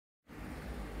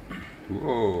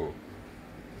Whoa!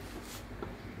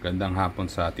 Gandang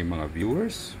hapon sa ating mga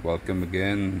viewers. Welcome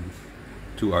again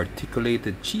to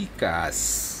Articulated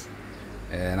Tsikaz.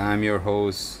 And I'm your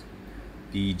host,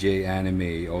 DJ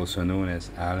Anime, also known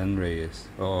as Alan Reyes.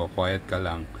 Oh, quiet ka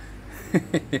lang.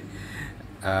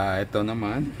 Ito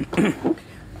naman,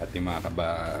 ating mga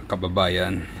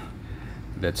kababayan.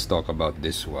 Let's talk about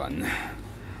this one.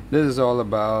 This is all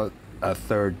about a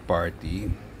third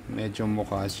party. Medyo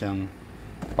mukha siyang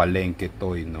palengke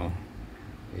toy, no?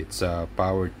 It's a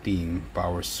power team,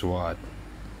 power SWAT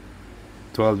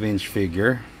 12-inch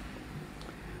figure.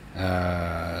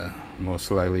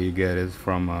 Most likely you get it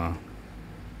from a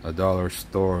dollar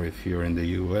store if you're in the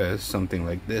US, something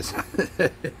like this.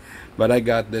 But I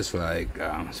got this like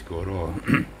siguro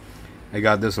I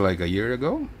got this like a year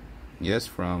ago. Yes,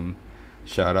 from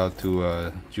shout out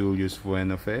to Julius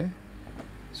Buenofe,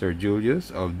 Sir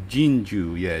Julius of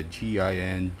Jinju. Yeah,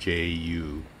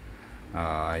 Ginju.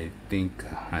 I think,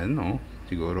 I don't know,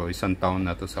 siguro isang taon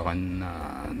na to sa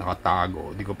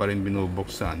nakatago. Di ko pa rin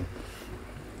binubuksan.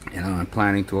 And I'm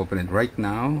planning to open it right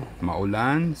now.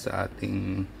 Maulan sa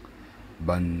ating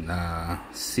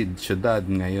Ciudad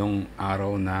ngayong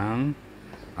araw ng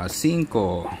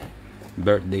 5,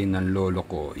 birthday ng lolo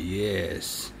ko.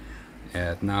 Yes.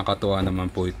 At nakakatuwa naman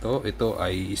po ito. Ito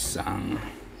ay isang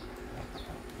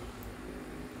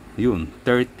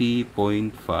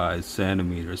 30.5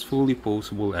 centimeters fully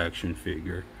posable action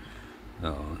figure.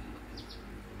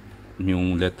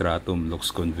 Yung letratum looks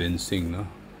convincing, no?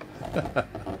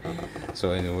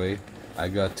 So anyway, I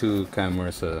got two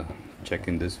cameras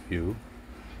checking this view.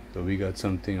 So we got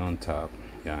something on top.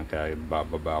 Yan, kaya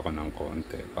bababa ko ng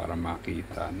konti para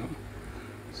makita, no?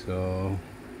 So,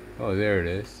 oh, there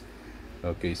it is.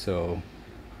 Okay, so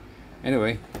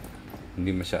anyway,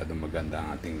 hindi masyadong maganda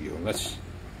ang ating view.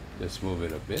 Let's move it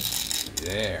a bit.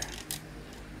 There.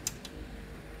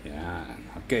 Yan.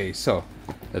 Okay, so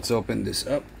let's open this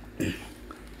up.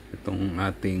 Itong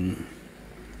ating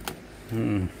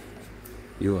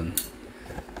yun.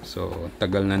 So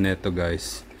tagal na neto,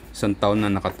 guys. Isang taon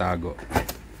na nakatago.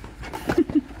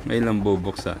 Ngayon lang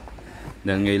bubuksan.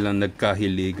 Dahil ngayon lang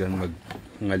nagkahiligan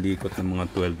ngalikot ng mga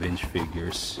 12-inch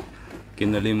figures.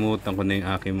 Kinalimutan ko na yung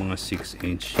aking mga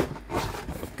 6-inch.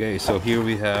 Okay, so here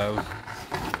we have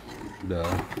the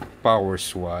power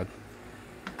SWAT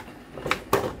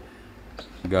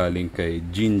galing kay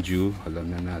Jinju.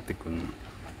 Alam na natin kung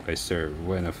kay Sir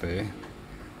Buenofe.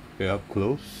 Okay, up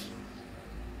close.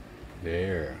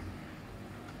 There.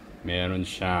 Meron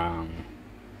siyang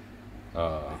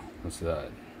what's that?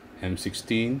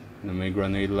 M16 na may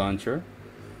grenade launcher.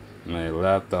 May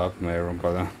laptop. Mayroon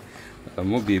pala.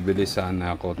 Alam mo, bibili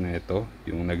sana ako na ito.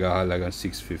 Yung naghahalagang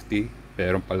 650.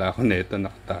 Pero pala ako na ito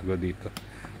nakatago dito.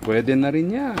 Pwede na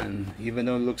rin yan. Even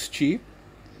though it looks cheap.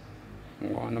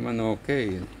 Mukha naman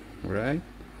okay. Right?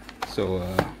 So,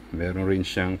 meron rin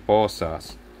siyang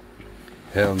posas.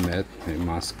 Helmet. May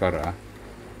mascara.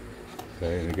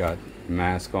 Okay, we got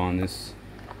mask on this.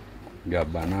 We got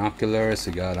binoculars.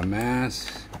 We got a mask.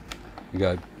 We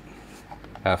got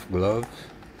half glove.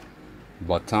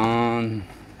 Baton.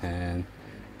 And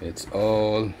it's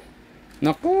all...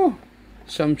 Naku!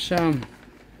 Siyam-siyam.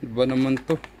 Iba naman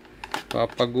to.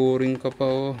 Papaguring ka pa,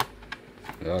 oh.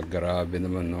 Grabe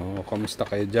naman, no? Kamusta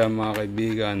kayo dyan, mga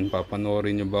kaibigan?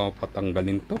 Papanoorin nyo ba ako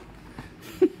patanggalin to?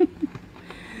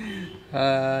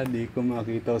 Di ko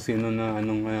makita sino na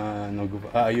anong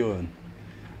ayun.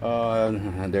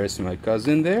 There's my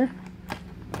cousin there.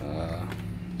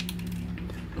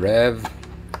 Rev.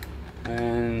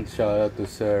 And shout out to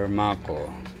Sir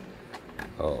Mako.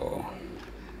 Oh.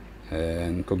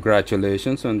 And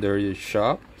congratulations on their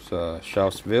shop sa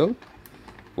Shopsville.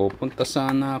 Pupunta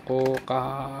sana ako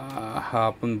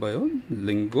kahapon ba yun?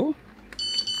 Linggo?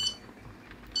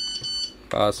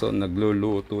 Kaso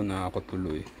nagluluto na ako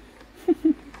tuloy.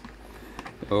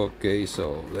 Okay,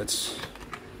 so let's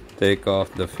take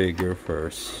off the figure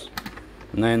first.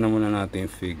 Unahin na muna natin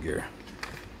yung figure.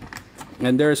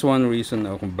 And there's one reason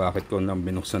kung bakit ko nang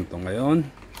binuksan to ngayon.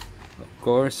 Of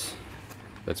course,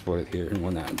 let's put it here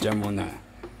muna. Diyan muna.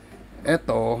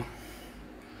 Ito,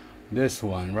 this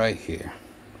one right here.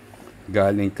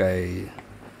 Galing kay,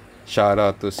 shout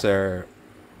out to Sir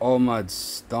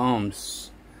Omad's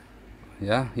Toms.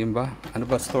 Yeah, yun ba? Ano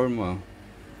ba store mo?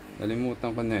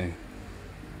 Nalimutan ko na eh.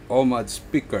 Omad's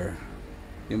Speaker.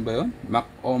 Yun ba yun? Mac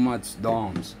Omad's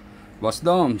Doms. Boss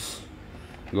Doms.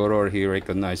 Goror, he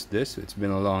recognized this. It's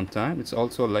been a long time. It's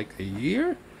also like a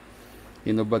year.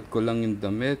 Inubad ko lang yung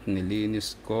damit.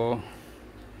 Nilinis ko.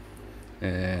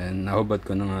 And nahubad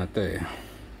ko na nga ito eh.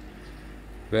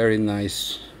 Very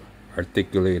nice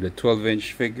articulated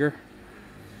 12-inch figure.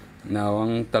 Now,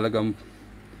 ang talagang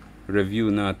review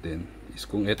natin is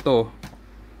kung ito,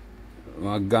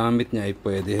 mga gamit niya ay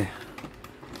pwede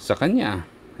sa kanya.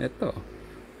 Ito.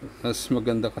 Mas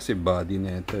maganda kasi body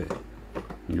na ito eh.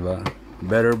 Diba?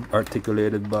 Better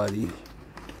articulated body.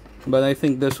 But I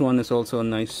think this one is also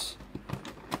nice.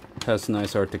 Has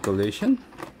nice articulation.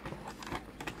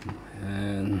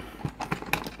 And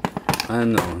I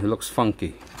don't know, it looks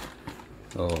funky.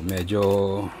 So,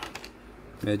 medyo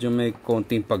may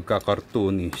konting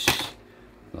pagka-cartoonish.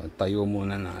 So, tayo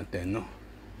muna natin, no?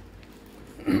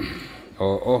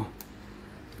 Oo.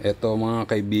 Ito mga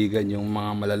kaibigan, yung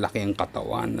mga malalaki ang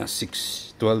katawan na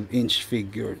 12-inch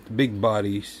figure, big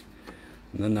bodies,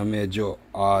 na medyo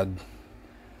odd,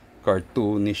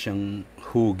 cartoonish ang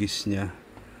hugis niya.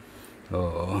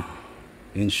 Oo.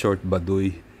 In short,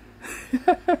 baduy.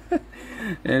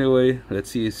 Anyway,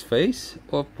 let's see his face.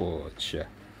 Opo, siya.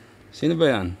 Sino ba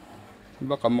yan?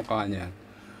 Iba kamukha niya.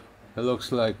 It looks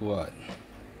like what?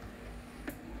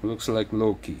 Looks like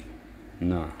Loki.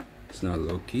 No, it's not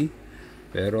Loki.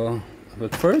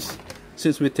 But first,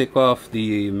 since we take off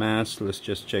the mask, let's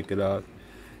just check it out.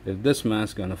 If this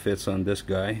mask gonna fit on this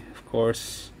guy, of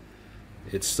course,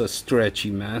 it's a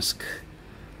stretchy mask.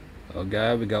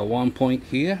 Okay, we got 1 point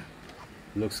here.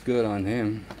 Looks good on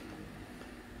him.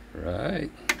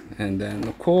 Right. And then,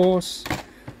 of course,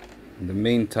 the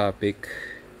main topic,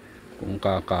 kung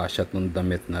kakasya tong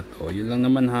damit na to. Yun lang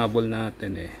naman habol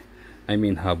natin eh. I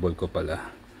mean, habol ko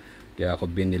pala. Kaya ako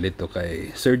binili to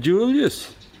kay Sir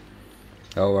Julius.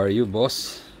 How are you,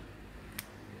 boss?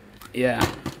 Yeah.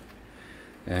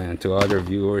 And to other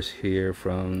viewers here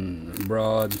from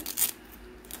abroad,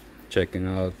 checking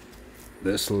out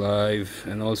this live.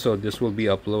 And also, this will be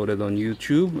uploaded on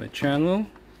YouTube, my channel.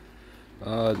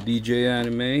 DJ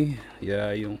Anime.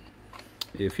 Yeah,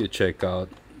 if you check out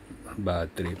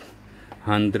Bad Trip.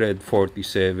 147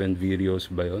 videos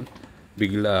ba yun?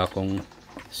 Bigla akong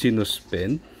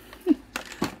sinuspend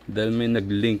dahil may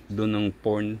nag-link doon ng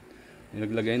porn,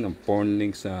 naglagay ng porn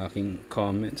link sa aking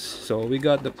comments. So we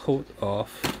got the coat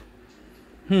off.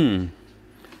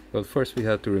 Well, first we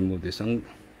have to remove this. Ang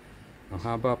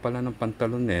haba pala ng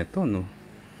pantalon neto, no?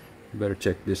 Better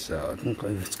check this out.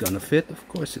 If it's gonna fit, of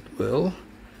course it will.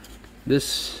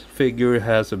 This figure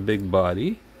has a big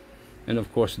body. And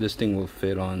of course, this thing will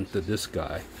fit on to this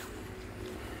guy.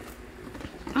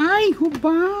 Ay,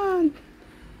 hubad!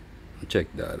 Check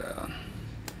that out.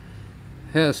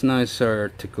 It has nice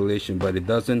articulation, but it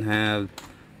doesn't have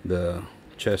the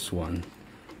chest one.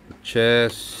 The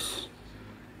chest.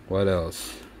 What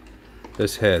else?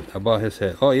 His head. About his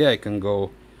head. Oh yeah, I can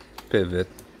go pivot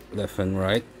left and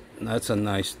right. That's a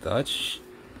nice touch.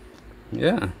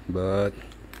 Yeah, but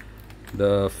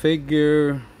the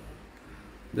figure.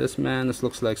 This man, this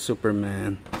looks like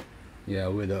Superman.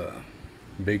 Yeah, with a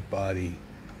big body.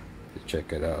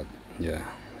 Check it out. Yeah,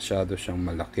 masyado siyang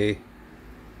malaki.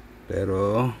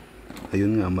 Pero,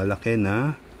 ayun nga, malaki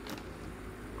na.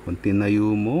 Kung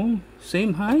tinayo mo,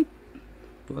 same height.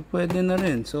 Pwede na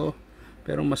rin. So,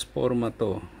 pero mas forma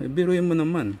to. Biruin mo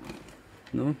naman.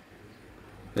 No?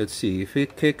 Let's see. If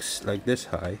it kicks like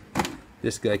this high,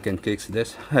 this guy can kick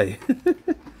this high.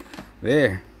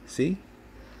 There. See?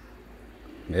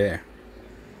 There.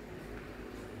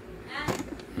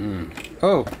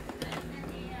 Oh.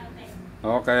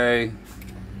 Okay.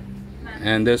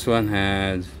 And this one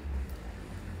has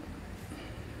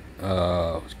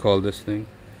what's called this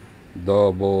thing?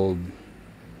 Double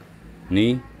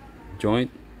knee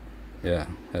joint. Yeah,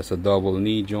 has a double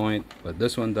knee joint, but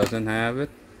this one doesn't have it.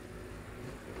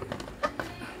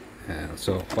 And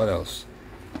so what else?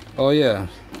 Oh yeah,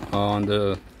 on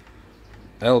the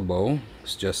elbow,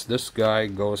 it's just this guy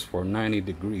goes for 90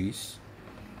 degrees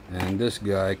and this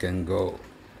guy can go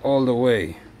all the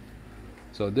way.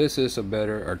 So this is a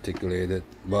better articulated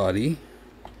body.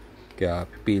 Kaya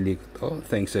pipili ko to.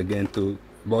 Thanks again to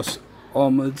Boss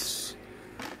Omads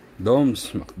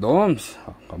McDoms.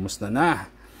 Kamusta na?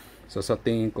 So sa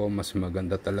tingin ko mas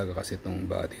maganda talaga kasi itong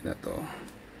body na to.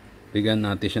 Bigyan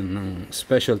natin siya ng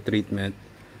special treatment.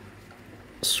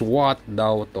 S.W.A.T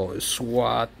daw to.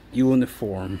 S.W.A.T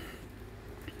uniform.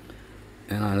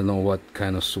 And I don't know what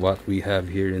kind of S.W.A.T we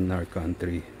have here in our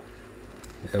country.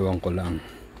 Ewan ko lang.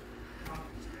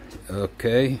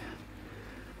 Okay.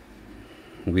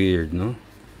 Weird, no?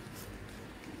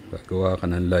 Gagawa ka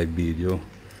ng live video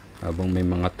habang may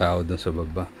mga tao dun sa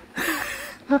baba.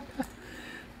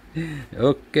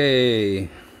 Okay.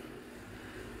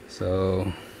 So,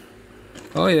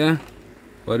 oh yeah.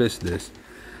 What is this?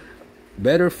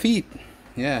 Better feet.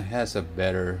 Yeah, it has a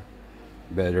better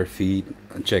feet.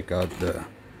 Check out the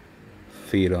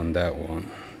feet on that one.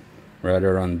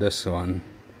 Rather on this one.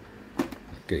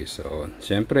 Okay, so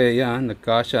syempre yan,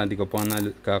 nagkasya, hindi ko pa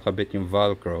nakakabit yung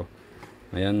velcro.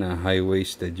 Ayan na,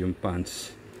 high-waisted yung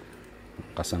pants,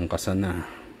 kasang-kasa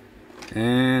na.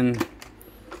 And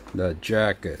the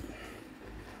jacket.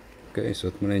 Okay,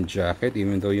 suot mo na yung jacket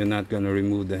even though you're not gonna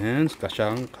remove the hands.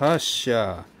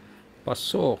 Kasyang-kasya,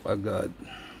 pasok agad.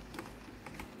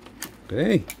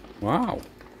 Okay, wow,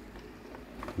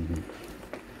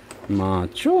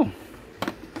 macho.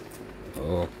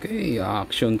 Okay,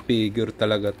 action figure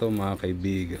talaga to mga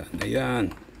kaibigan. Ayan.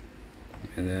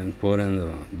 And then put in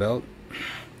the belt.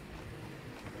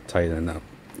 Tighten up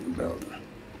the belt.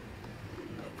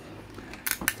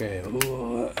 Okay,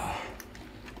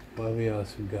 what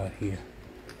else we got here?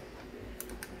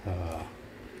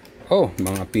 Oh,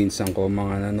 mga pinsan ko,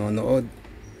 mga nanonood.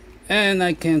 And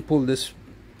I can't pull this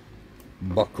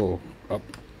buckle up.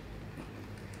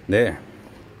 There.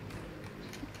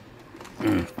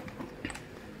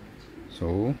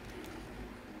 So,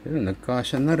 yun,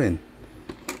 nagkasya na rin.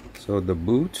 So, the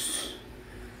boots,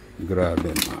 grabe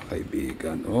mga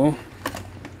kaibigan. Oh,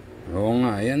 oo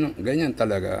nga, yan, ganyan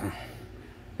talaga.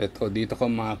 Ito, dito ko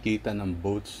makikita ng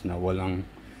boots na walang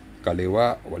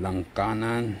kaliwa, walang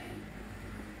kanan.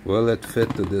 Will it fit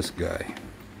to this guy?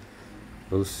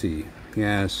 We'll see. He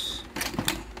has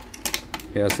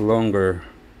longer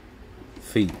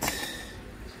feet.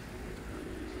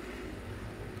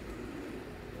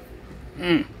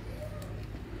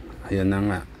 Ayan na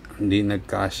nga, hindi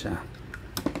nagkasya.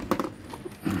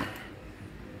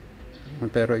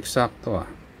 Pero eksakto ah.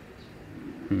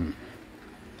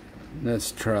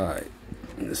 Let's try.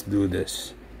 Let's do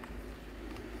this.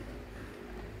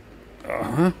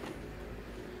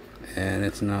 And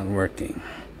it's not working.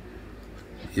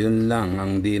 Yun lang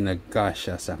ang di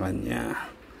nagkasya sa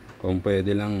kanya. Kung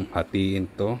pwede lang hatiin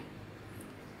to,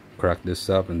 crack this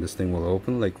up and this thing will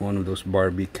open like one of those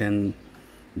Barbie Ken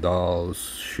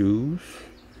dolls shoes.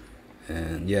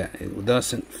 And yeah, it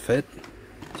doesn't fit,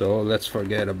 so let's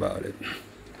forget about it.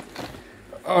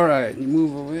 Alright,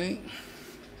 move away.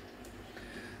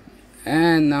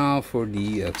 And now for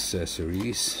the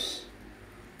accessories.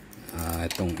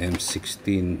 Itong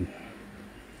M16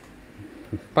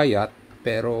 payat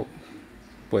pero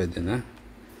pwede na.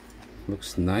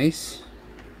 Looks nice.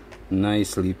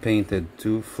 Nicely painted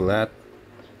too, flat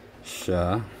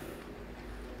siya.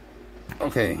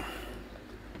 Okay,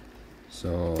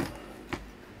 so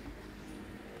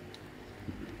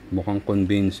mukhang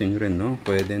convincing rin, no?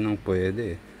 Pwede nang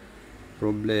pwede.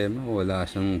 Problema, wala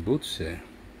siyang boots eh.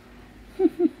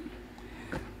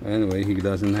 Anyway, he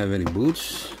doesn't have any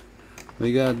boots.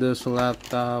 We got this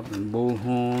laptop and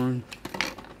bullhorn.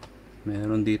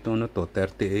 Meron dito na to,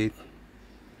 38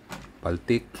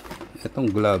 paltik. Itong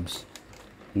gloves,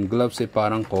 yung gloves ay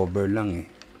parang cover lang eh.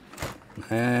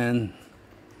 And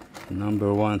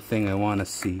number one thing I wanna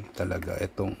see talaga,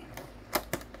 itong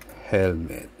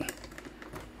helmet.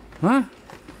 Ha?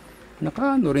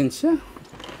 Naka-ano rin siya,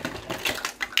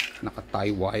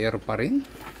 naka-tie wire pa rin.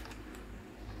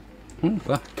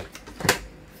 Pa?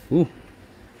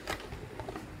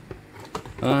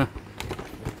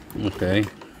 Okay.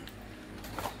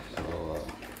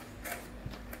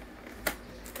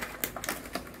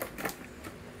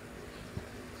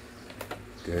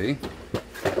 Okay.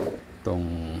 Itong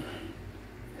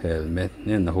helmet.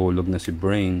 Yan, nahulog na si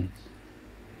Brain.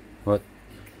 What?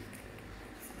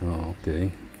 Oh, okay.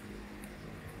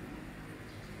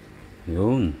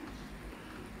 Yun.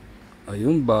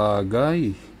 Ayun,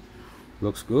 bagay.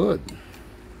 Looks good.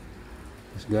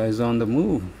 This guy's on the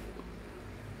move.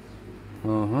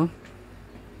 Well,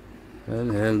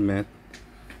 helmet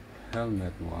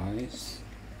wise,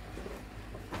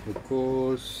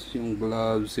 because yung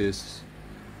gloves is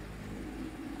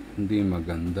hindi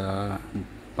maganda,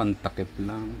 pantakip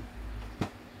lang.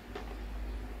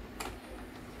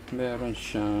 Meron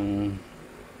siyang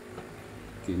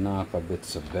kinakabit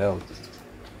sa belt.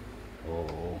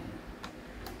 Oo,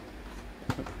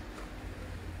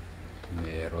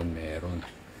 meron.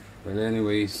 But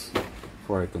anyways,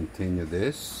 before I continue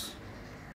this,